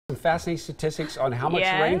Some fascinating statistics on how much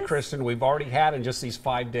rain, Kristen, we've already had in just these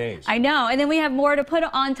 5 days. I know, and then we have more to put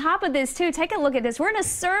on top of this too. Take a look at this. We're in a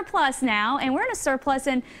surplus now, and we're in a surplus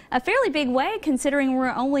in a fairly big way, considering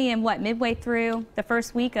we're only in what, midway through the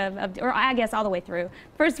first week or I guess all the way through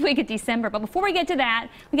first week of December. But before we get to that,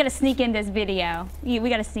 we got to sneak in this video. We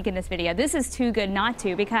got to sneak in this video. This is too good not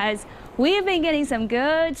to, because we have been getting some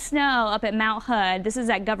good snow up at Mount Hood. This is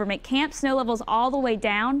at Government Camp. Snow levels all the way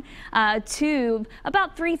down to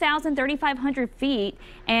about 3,500 feet,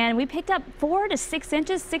 and we picked up 4 to 6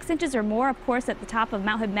 inches, 6 inches or more, of course, at the top of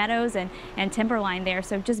Mount Hood Meadows and Timberline there.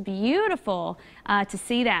 So just beautiful to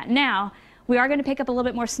see that. Now, we are going to pick up a little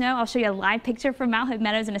bit more snow. I'll show you a live picture from Mount Hood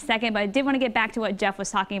Meadows in a second, but I did want to get back to what Jeff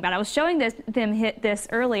was talking about. I was showing them hit this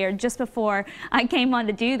earlier just before I came on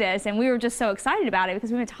to do this, and we were just so excited about it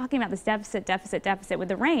because we've been talking about this deficit with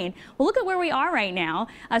the rain. Well, look at where we are right now.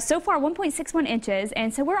 So far, 1.61 inches,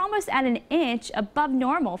 and so we're almost at an inch above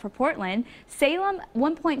normal for Portland. Salem,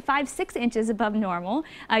 1.56 inches above normal.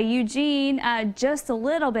 Eugene, just a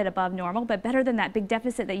little bit above normal, but better than that big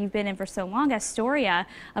deficit that you've been in for so long. Astoria,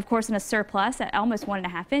 of course, in a surplus at almost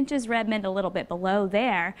 1.5 inches. Redmond a little bit below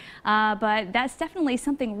there, but that's definitely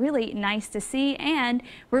something really nice to see, and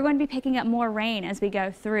we're going to be picking up more rain as we go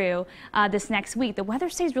through this next week. The weather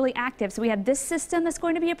stays really active, so we have this system that's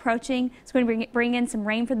going to be approaching. It's going to bring in some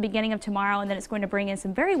rain for the beginning of tomorrow, and then it's going to bring in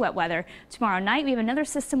some very wet weather tomorrow night. We have another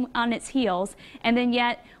system on its heels, and then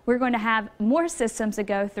yet we're going to have more systems to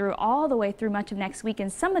go through all the way through much of next week,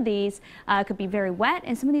 and some of these could be very wet,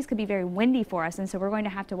 and some of these could be very windy for us, and so we're going to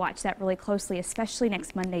have to watch that really closely, especially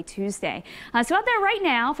next Monday, Tuesday. So out there right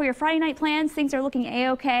now for your Friday night plans, things are looking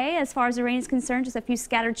a-okay as far as the rain is concerned. Just a few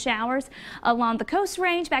scattered showers along the Coast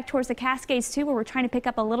Range, back towards the Cascades too, where we're trying to pick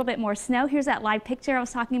up a little bit more snow. Here's that live picture I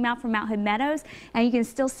was talking about from Mount Hood Meadows, and you can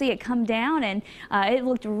still see it come down, and it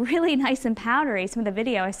looked really nice and powdery, some of the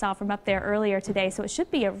video I saw from up there earlier today, so it should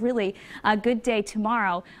be a really good day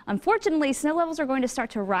tomorrow. Unfortunately, snow levels are going to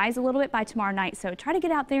start to rise a little bit by tomorrow night, so try to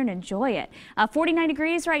get out there and enjoy it. 49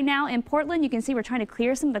 degrees right now in Portland. You can see we're trying to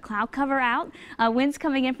clear some of the cloud cover out. Winds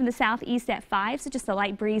coming in from the southeast at 5, so just a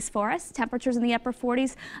light breeze for us. Temperatures in the upper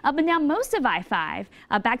 40s up and down most of I-5.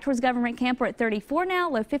 Back towards Government Camp, we're at 34 now,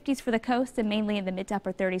 low 50s for the coast, and mainly in the mid to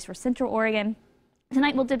upper 30s for Central Oregon.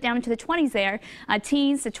 Tonight we'll dip down into the 20s there,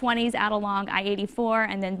 teens to 20s out along I-84,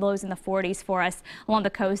 and then lows in the 40s for us along the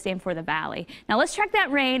coast and for the valley. Now let's track that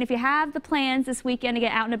rain. If you have the plans this weekend to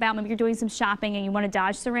get out and about, maybe you're doing some shopping and you want to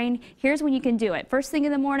dodge the rain, here's when you can do it. First thing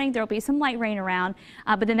in the morning, there'll be some light rain around,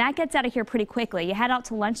 but then that gets out of here pretty quickly. You head out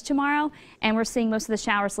to lunch tomorrow, and we're seeing most of the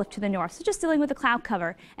showers lift to the north. So just dealing with the cloud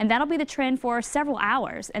cover, and that'll be the trend for several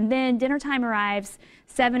hours. And then dinner time arrives,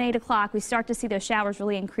 7, 8 o'clock. We start to see those showers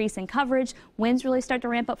really increase in coverage. Winds really start to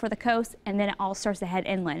ramp up for the coast, and then it all starts to head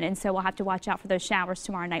inland. And so we'll have to watch out for those showers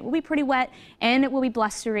tomorrow night. We'll be pretty wet, and it will be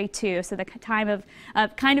blustery too. So the kind of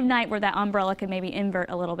night where that umbrella can maybe invert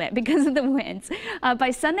a little bit because of the winds.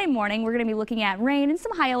 By Sunday morning, we're going to be looking at rain and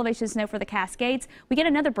some high elevation snow for the Cascades. We get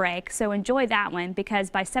another break, so enjoy that one, because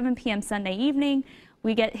by 7 p.m. Sunday evening,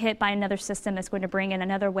 we get hit by another system that's going to bring in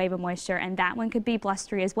another wave of moisture, and that one could be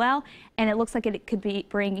blustery as well, and it looks like it could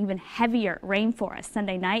bring even heavier rain for us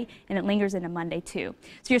Sunday night, and it lingers into Monday too.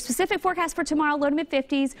 So your specific forecast for tomorrow: low to mid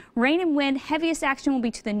 50s, rain and wind. Heaviest action will be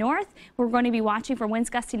to the north. We're going to be watching for winds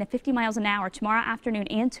gusting to 50 miles an hour tomorrow afternoon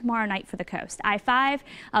and tomorrow night for the coast. I-5,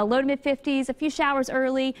 low to mid 50s, a few showers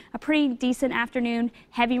early, a pretty decent afternoon,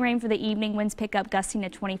 heavy rain for the evening, winds pick up gusting to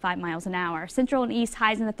 25 miles an hour. Central and east,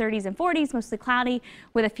 highs in the 30s and 40s, mostly cloudy,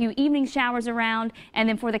 with a few evening showers around. And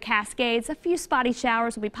then for the Cascades, a few spotty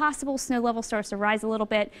showers will be possible. Snow level starts to rise a little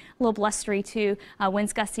bit, a little blustery too.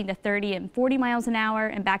 Winds gusting to 30 and 40 miles an hour,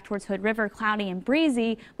 and back towards Hood River, cloudy and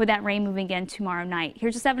breezy with that rain moving in tomorrow night.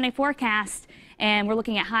 Here's a 7-day forecast, and we're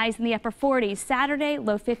looking at highs in the upper 40s Saturday,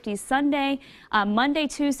 low 50s Sunday. Monday,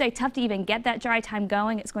 Tuesday, tough to even get that dry time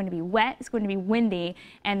going. It's going to be wet, it's going to be windy,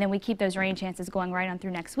 and then we keep those rain chances going right on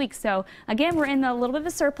through next week. So again, we're in a little bit of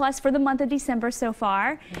a surplus for the month of December so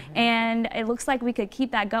far, and it looks like we could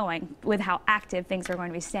keep that going with how active things are going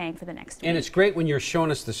to be staying for the next week. And it's great when you're showing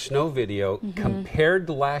us the snow video compared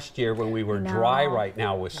to last year when we were dry right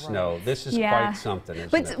now with snow. This is quite something,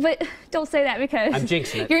 isn't it? But don't say that, because I'm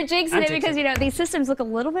jinxing it. You're jinxing it because, you know, these systems look a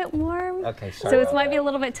little bit warm. Okay, sorry. So it might be a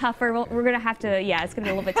little bit tougher. We're going to have to, it's going to be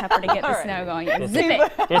a little bit tougher to get the snow going.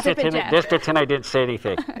 Just pretend I didn't say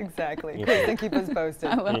anything. Exactly. Kristen, keep us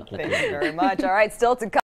posted. Thank you very much. All right, still to come.